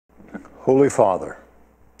Holy Father,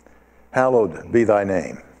 hallowed be thy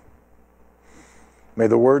name. May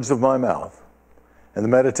the words of my mouth and the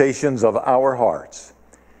meditations of our hearts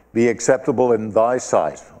be acceptable in thy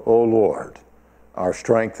sight, O Lord, our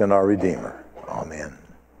strength and our Redeemer. Amen.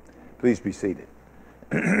 Please be seated.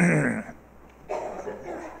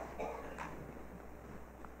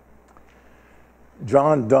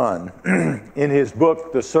 John Donne, in his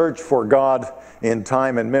book, The Search for God in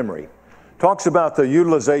Time and Memory, talks about the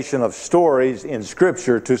utilization of stories in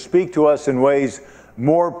Scripture to speak to us in ways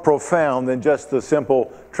more profound than just the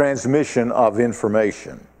simple transmission of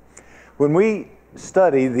information. When we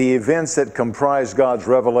study the events that comprise God's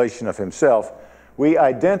revelation of Himself, we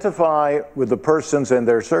identify with the persons and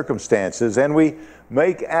their circumstances, and we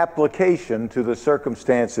make application to the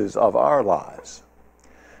circumstances of our lives.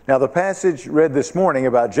 Now, the passage read this morning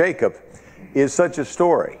about Jacob is such a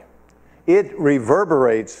story. It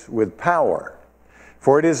reverberates with power,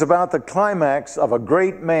 for it is about the climax of a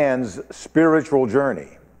great man's spiritual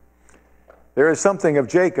journey. There is something of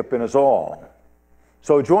Jacob in us all.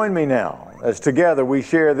 So join me now as together we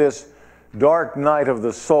share this dark night of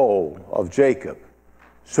the soul of Jacob,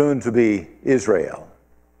 soon to be Israel.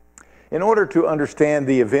 In order to understand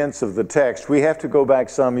the events of the text, we have to go back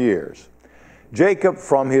some years. Jacob,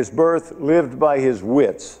 from his birth, lived by his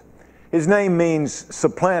wits. His name means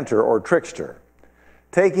supplanter or trickster.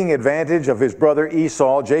 Taking advantage of his brother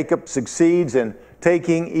Esau, Jacob succeeds in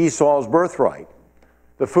taking Esau's birthright.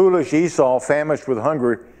 The foolish Esau, famished with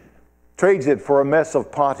hunger, trades it for a mess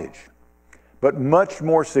of pottage. But much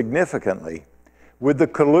more significantly, with the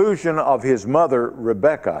collusion of his mother,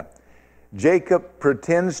 Rebekah, Jacob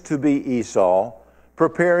pretends to be Esau,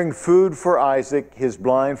 preparing food for Isaac, his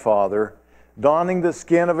blind father, donning the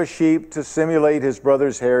skin of a sheep to simulate his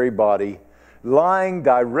brother's hairy body, lying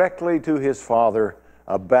directly to his father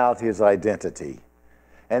about his identity.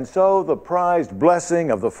 And so the prized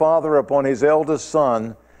blessing of the father upon his eldest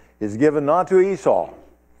son is given not to Esau,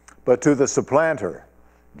 but to the supplanter,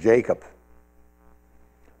 Jacob.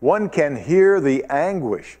 One can hear the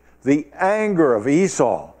anguish, the anger of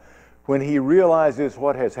Esau when he realizes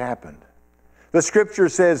what has happened. The scripture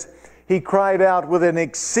says, he cried out with an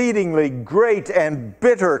exceedingly great and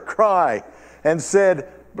bitter cry and said,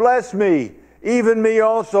 "Bless me, even me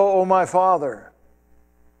also, O my father."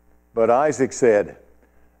 But Isaac said,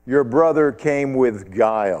 "Your brother came with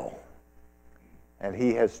guile, and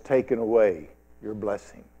he has taken away your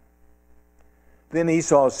blessing." Then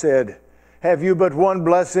Esau said, "Have you but one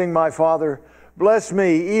blessing, my father? Bless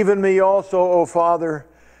me, even me also, O father."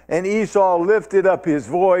 And Esau lifted up his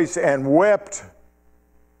voice and wept,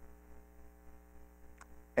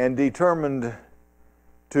 and determined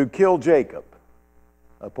to kill Jacob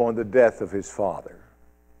upon the death of his father.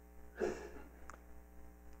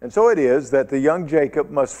 And so it is that the young Jacob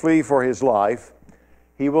must flee for his life.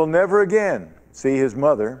 He will never again see his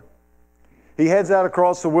mother. He heads out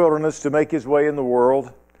across the wilderness to make his way in the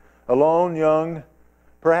world, alone, young,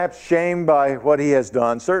 perhaps shamed by what he has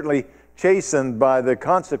done, certainly chastened by the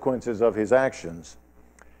consequences of his actions.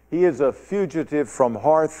 He is a fugitive from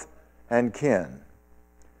hearth and kin.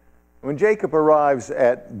 When Jacob arrives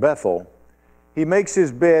at Bethel, he makes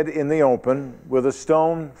his bed in the open with a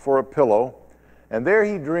stone for a pillow, and there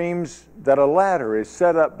he dreams that a ladder is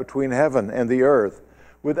set up between heaven and the earth,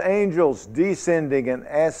 with angels descending and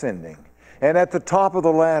ascending. And at the top of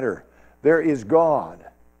the ladder, there is God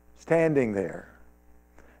standing there.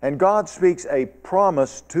 And God speaks a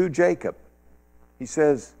promise to Jacob. He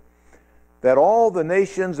says that all the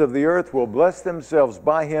nations of the earth will bless themselves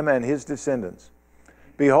by him and his descendants.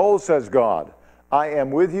 "Behold," says God, "I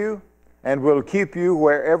am with you and will keep you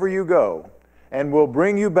wherever you go and will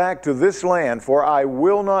bring you back to this land, for I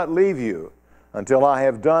will not leave you until I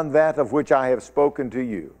have done that of which I have spoken to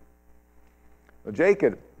you." Well,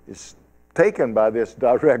 Jacob is taken by this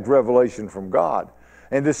direct revelation from God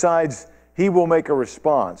and decides he will make a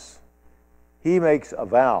response. He makes a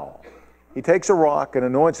vow. He takes a rock and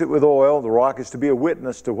anoints it with oil. The rock is to be a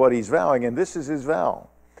witness to what he's vowing, and this is his vow.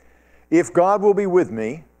 "If God will be with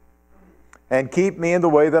me and keep me in the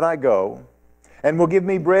way that I go, and will give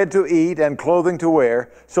me bread to eat and clothing to wear,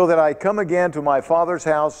 so that I come again to my father's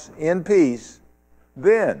house in peace,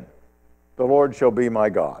 then the Lord shall be my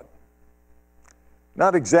God."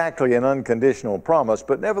 Not exactly an unconditional promise,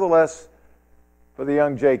 but nevertheless, for the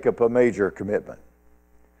young Jacob, a major commitment.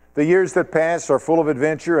 The years that pass are full of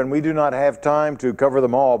adventure, and we do not have time to cover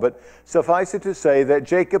them all, but suffice it to say that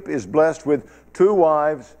Jacob is blessed with 2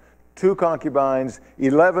 wives, 2 concubines,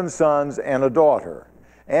 11 sons, and a daughter,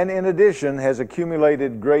 and in addition has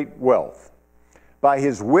accumulated great wealth. By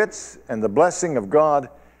his wits and the blessing of God,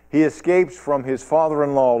 He escapes from his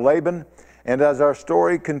father-in-law Laban, and as our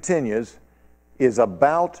story continues, is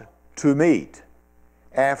about to meet,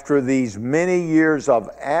 after these many years of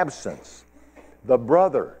absence, the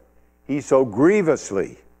brother he so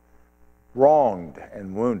grievously wronged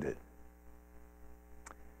and wounded.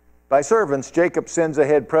 By servants, Jacob sends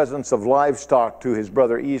ahead presents of livestock to his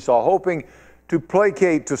brother Esau, hoping to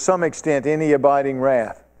placate to some extent any abiding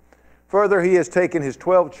wrath. Further, he has taken his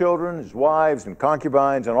 12 children, his wives and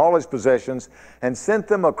concubines, and all his possessions, and sent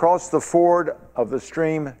them across the ford of the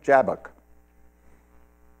stream Jabbok.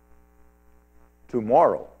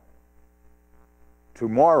 Tomorrow,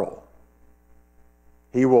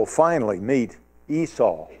 he will finally meet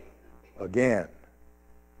Esau again.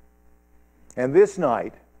 And this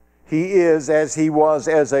night, he is as he was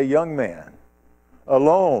as a young man,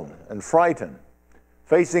 alone and frightened,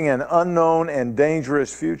 facing an unknown and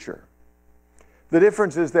dangerous future. The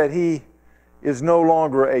difference is that he is no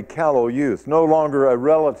longer a callow youth, no longer a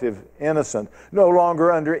relative innocent, no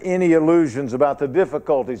longer under any illusions about the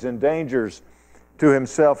difficulties and dangers to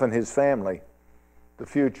himself and his family the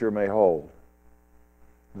future may hold.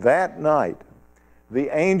 That night, the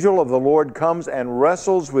angel of the Lord comes and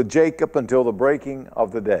wrestles with Jacob until the breaking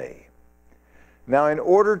of the day. Now, in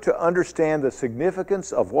order to understand the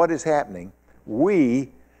significance of what is happening,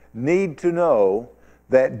 we need to know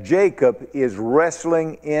that Jacob is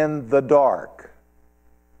wrestling in the dark.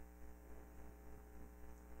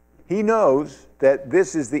 He knows that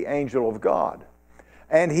this is the angel of God,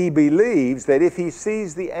 and he believes that if he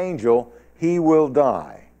sees the angel, he will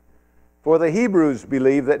die. For the Hebrews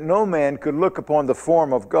believe that no man could look upon the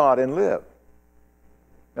form of God and live.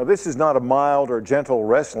 Now, this is not a mild or gentle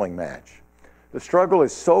wrestling match. The struggle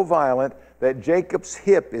is so violent that Jacob's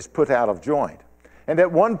hip is put out of joint. And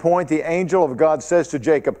at one point, the angel of God says to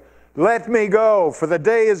Jacob, "Let me go, for the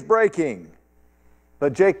day is breaking."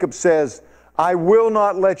 But Jacob says, "I will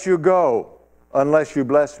not let you go unless you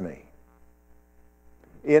bless me."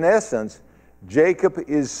 In essence, Jacob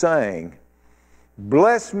is saying,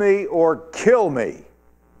 "Bless me or kill me."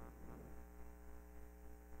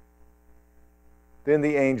 Then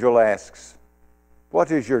the angel asks,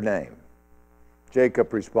 "What is your name?"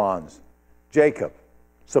 Jacob responds, "Jacob,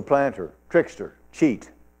 supplanter, trickster,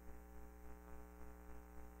 cheat."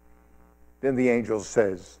 Then the angel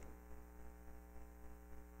says,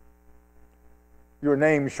 "Your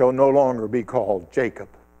name shall no longer be called Jacob,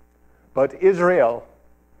 but Israel,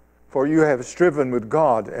 for you have striven with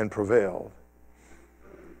God and prevailed."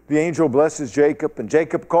 The angel blesses Jacob, and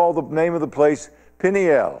Jacob called the name of the place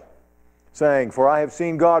Peniel, saying, "For I have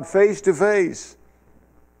seen God face to face,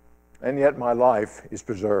 and yet my life is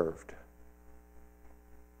preserved."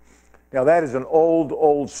 Now that is an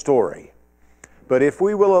old story, but if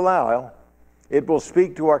we will allow, it will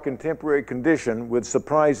speak to our contemporary condition with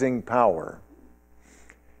surprising power.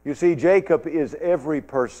 You see, Jacob is every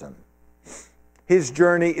person. His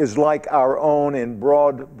journey is like our own in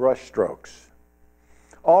broad brushstrokes.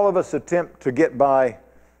 All of us attempt to get by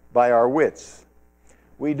our wits.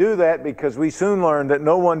 We do that because we soon learn that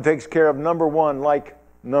no one takes care of number one like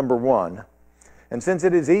number one. And since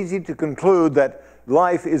it is easy to conclude that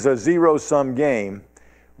life is a zero-sum game,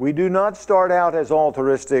 we do not start out as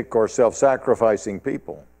altruistic or self-sacrificing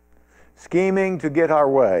people. Scheming to get our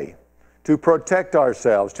way, to protect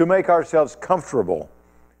ourselves, to make ourselves comfortable,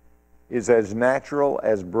 is as natural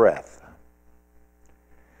as breath.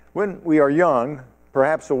 When we are young,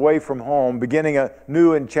 perhaps away from home, beginning a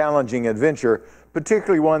new and challenging adventure,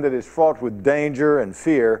 particularly one that is fraught with danger and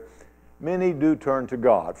fear, many do turn to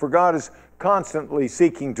God, for God is constantly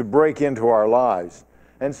seeking to break into our lives.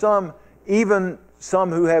 And some, even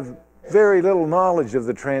some who have very little knowledge of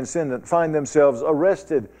the transcendent, find themselves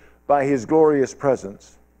arrested by His glorious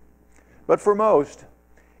presence. But for most,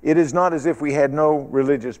 it is not as if we had no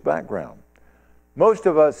religious background. Most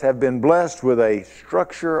of us have been blessed with a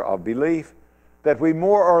structure of belief that we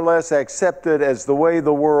more or less accepted as the way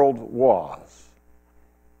the world was.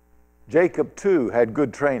 Jacob, too, had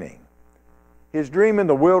good training. His dream in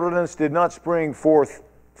the wilderness did not spring forth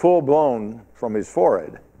full-blown from his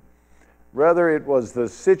forehead. Rather, it was the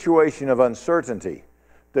situation of uncertainty,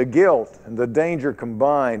 the guilt and the danger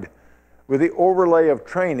combined with the overlay of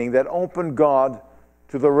training that opened God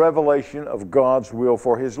to the revelation of God's will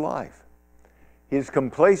for his life. His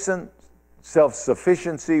complacent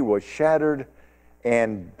self-sufficiency was shattered,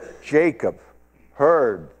 and Jacob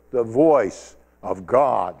heard the voice of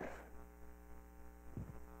God.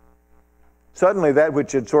 Suddenly, that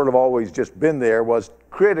which had sort of always just been there was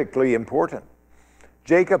critically important.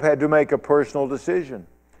 Jacob had to make a personal decision.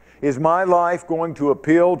 Is my life going to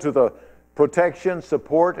appeal to the protection,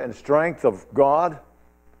 support, and strength of God?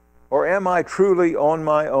 Or am I truly on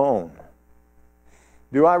my own?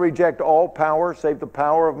 Do I reject all power save the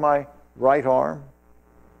power of my right arm?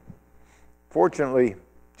 Fortunately,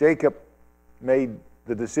 Jacob made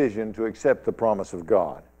the decision to accept the promise of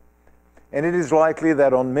God. And it is likely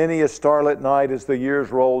that on many a starlit night as the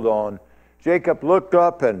years rolled on, Jacob looked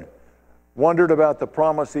up and wondered about the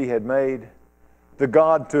promise he had made, the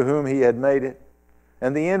God to whom he had made it,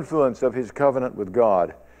 and the influence of his covenant with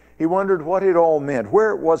God. He wondered what it all meant.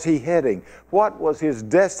 Where was he heading? What was his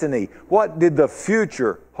destiny? What did the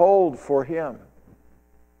future hold for him?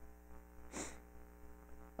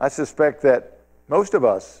 I suspect that most of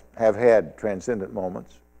us have had transcendent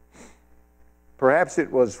moments. Perhaps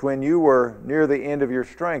it was when you were near the end of your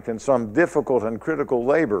strength in some difficult and critical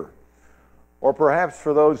labor. Or perhaps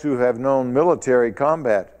for those who have known military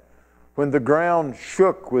combat, when the ground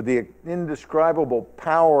shook with the indescribable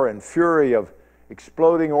power and fury of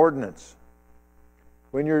exploding ordnance,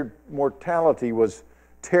 when your mortality was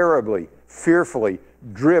terribly, fearfully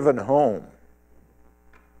driven home.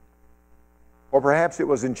 Or perhaps it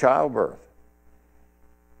was in childbirth,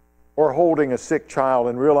 or holding a sick child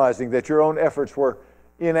and realizing that your own efforts were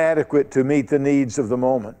inadequate to meet the needs of the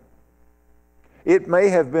moment. It may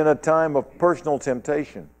have been a time of personal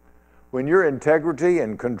temptation, when your integrity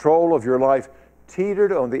and control of your life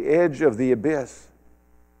teetered on the edge of the abyss.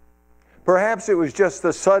 Perhaps it was just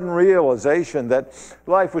the sudden realization that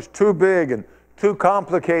life was too big and too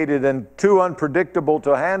complicated and too unpredictable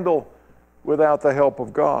to handle without the help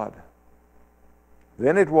of God.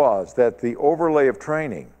 Then it was that the overlay of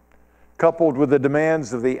training, coupled with the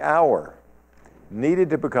demands of the hour, needed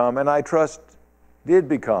to become, and I trust did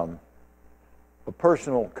become, a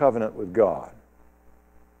personal covenant with God.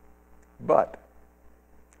 But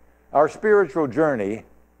our spiritual journey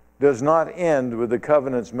does not end with the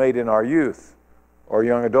covenants made in our youth or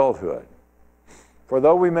young adulthood. For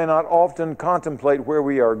though we may not often contemplate where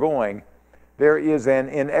we are going, there is an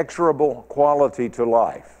inexorable quality to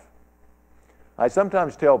life. I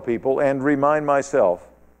sometimes tell people and remind myself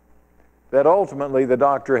that ultimately the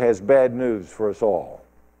doctor has bad news for us all.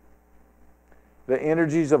 The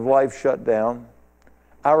energies of life shut down.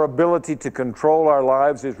 Our ability to control our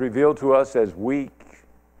lives is revealed to us as weak.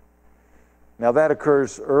 Now that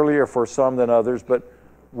occurs earlier for some than others, but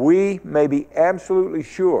we may be absolutely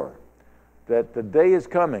sure that the day is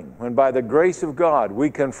coming when by the grace of God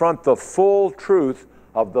we confront the full truth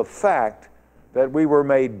of the fact that we were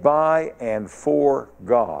made by and for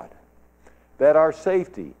God. That our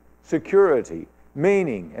safety, security,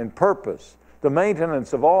 meaning, and purpose, the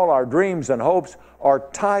maintenance of all our dreams and hopes are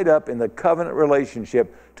tied up in the covenant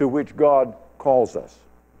relationship to which God calls us.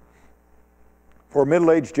 For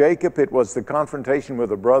middle-aged Jacob, it was the confrontation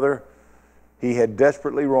with a brother he had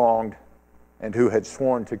desperately wronged and who had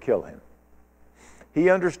sworn to kill him. He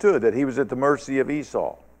understood that he was at the mercy of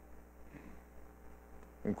Esau.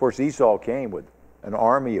 And of course, Esau came with an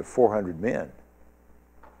army of 400 men.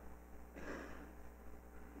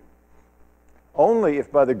 Only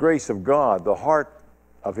if by the grace of God the heart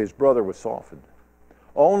of his brother was softened.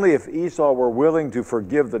 Only if Esau were willing to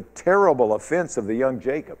forgive the terrible offense of the young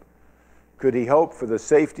Jacob could he hope for the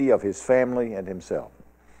safety of his family and himself.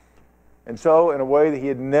 And so, in a way that he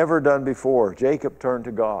had never done before, Jacob turned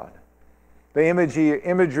to God. The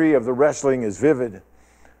imagery of the wrestling is vivid.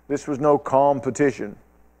 This was no calm petition,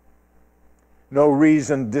 no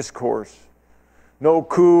reasoned discourse, no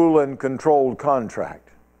cool and controlled contract.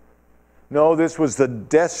 No, this was the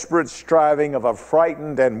desperate striving of a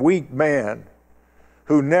frightened and weak man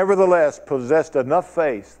who nevertheless possessed enough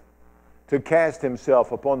faith to cast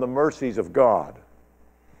himself upon the mercies of God.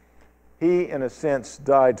 He, in a sense,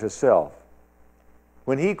 died to self.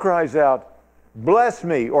 When he cries out, "Bless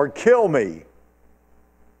me or kill me,"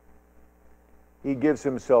 he gives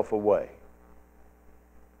himself away.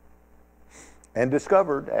 And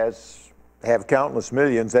discovered, as have countless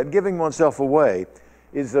millions, that giving oneself away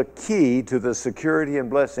is the key to the security and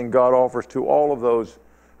blessing God offers to all of those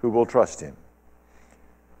who will trust him.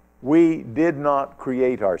 We did not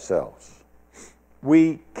create ourselves.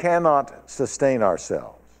 We cannot sustain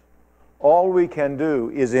ourselves. All we can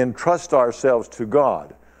do is entrust ourselves to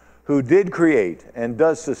God, who did create and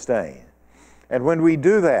does sustain. And when we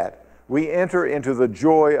do that, we enter into the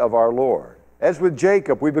joy of our Lord. As with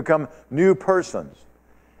Jacob, we become new persons.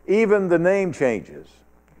 Even the name changes.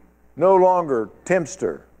 No longer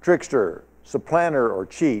tempter, trickster, supplanter, or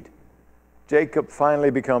cheat. Jacob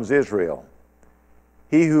finally becomes Israel,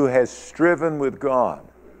 he who has striven with God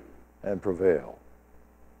and prevailed.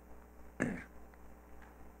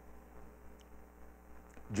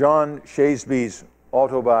 John Shasby's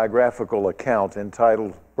autobiographical account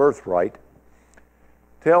entitled Birthright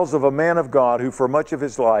tells of a man of God who for much of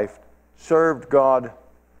his life served God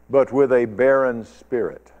but with a barren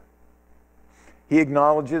spirit. He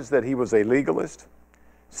acknowledges that he was a legalist,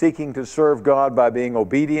 seeking to serve God by being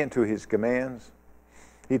obedient to his commands.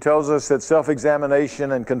 He tells us that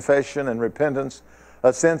self-examination and confession and repentance,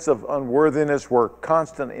 a sense of unworthiness, were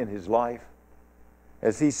constant in his life.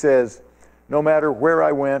 As he says, no matter where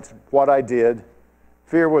I went, what I did,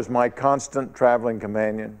 fear was my constant traveling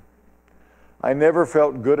companion. I never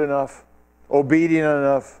felt good enough, obedient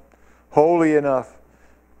enough, holy enough,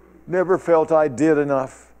 never felt I did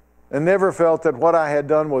enough, and never felt that what I had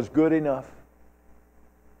done was good enough.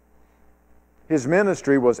 His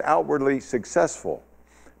ministry was outwardly successful,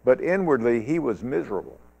 but inwardly he was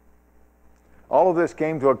miserable. All of this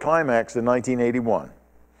came to a climax in 1981.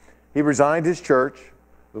 He resigned his church,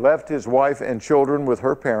 left his wife and children with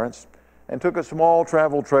her parents, and took a small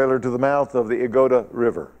travel trailer to the mouth of the Igoda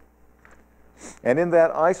River. And in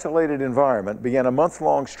that isolated environment began a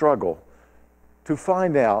month-long struggle to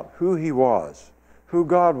find out who he was, who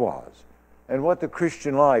God was, and what the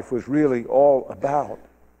Christian life was really all about.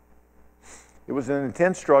 It was an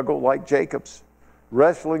intense struggle like Jacob's,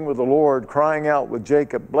 wrestling with the Lord, crying out with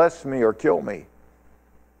Jacob, bless me or kill me.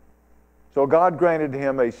 So God granted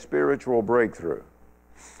him a spiritual breakthrough.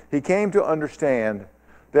 He came to understand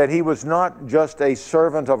that he was not just a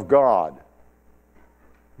servant of God,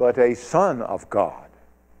 but a son of God.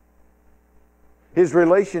 His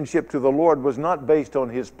relationship to the Lord was not based on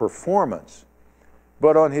his performance,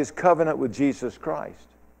 but on his covenant with Jesus Christ.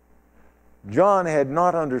 John had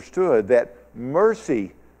not understood that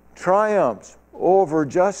mercy triumphs over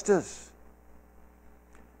justice.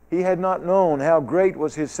 He had not known how great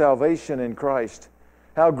was his salvation in Christ,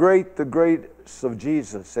 how great the grace of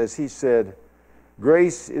Jesus, as he said,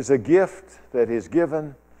 grace is a gift that is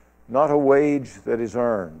given, not a wage that is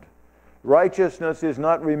earned. Righteousness is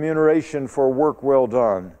not remuneration for work well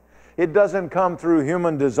done. It doesn't come through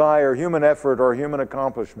human desire, human effort, or human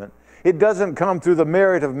accomplishment. It doesn't come through the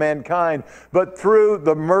merit of mankind, but through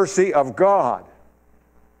the mercy of God.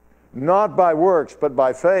 Not by works, but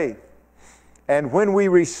by faith. And when we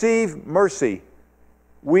receive mercy,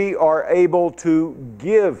 we are able to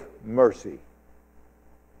give mercy.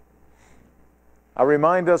 I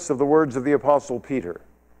remind us of the words of the Apostle Peter.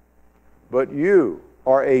 But you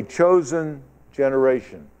are a chosen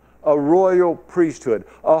generation, a royal priesthood,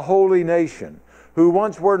 a holy nation, who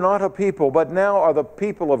once were not a people, but now are the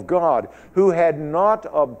people of God, who had not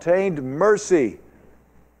obtained mercy,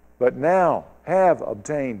 but now have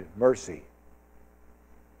obtained mercy.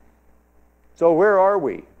 So where are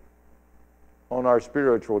we on our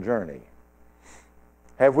spiritual journey?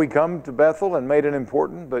 Have we come to Bethel and made an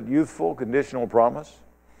important but youthful conditional promise?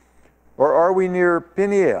 Or are we near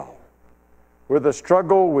Peniel, where the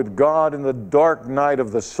struggle with God in the dark night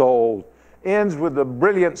of the soul ends with the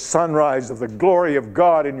brilliant sunrise of the glory of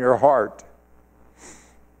God in your heart,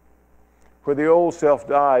 where the old self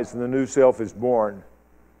dies and the new self is born?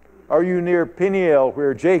 Are you near Peniel,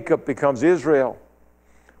 where Jacob becomes Israel,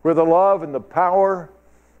 where the love and the power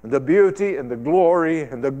and the beauty and the glory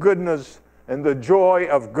and the goodness and the joy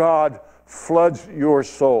of God floods your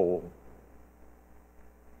soul?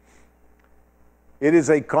 It is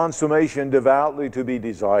a consummation devoutly to be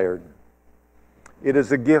desired. It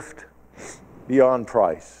is a gift beyond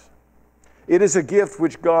price. It is a gift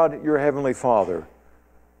which God, your Heavenly Father,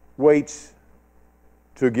 waits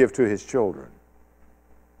to give to His children.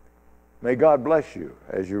 May God bless you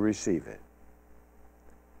as you receive it.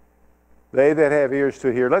 They that have ears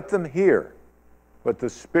to hear, let them hear what the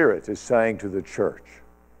Spirit is saying to the church.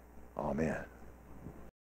 Amen.